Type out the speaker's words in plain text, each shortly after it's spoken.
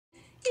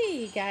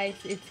Hey guys,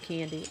 it's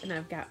Candy, and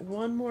I've got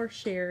one more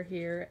share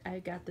here. I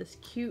got this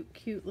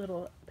cute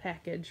little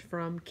package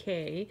from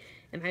Kay,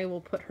 and I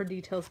will put her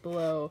details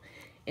below.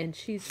 And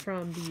she's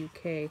from the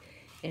UK.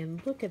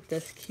 And look at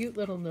this cute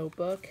little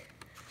notebook.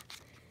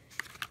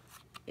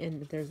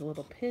 And there's a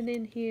little pin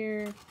in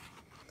here,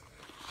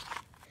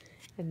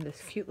 and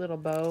this cute little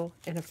bow,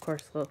 and of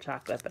course, a little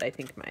chocolate. But I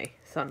think my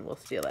son will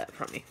steal that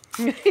from me.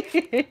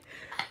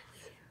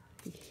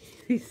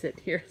 He's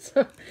sitting here.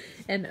 So,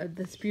 and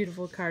this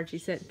beautiful card she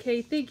sent.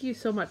 Kay, thank you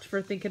so much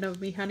for thinking of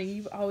me, honey.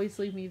 You always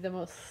leave me the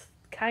most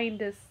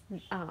kindest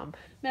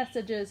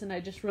messages, and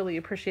I just really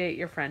appreciate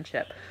your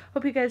friendship.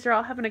 Hope you guys are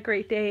all having a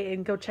great day,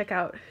 and go check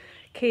out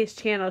Kay's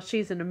channel.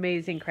 She's an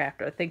amazing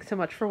crafter. Thanks so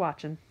much for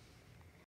watching.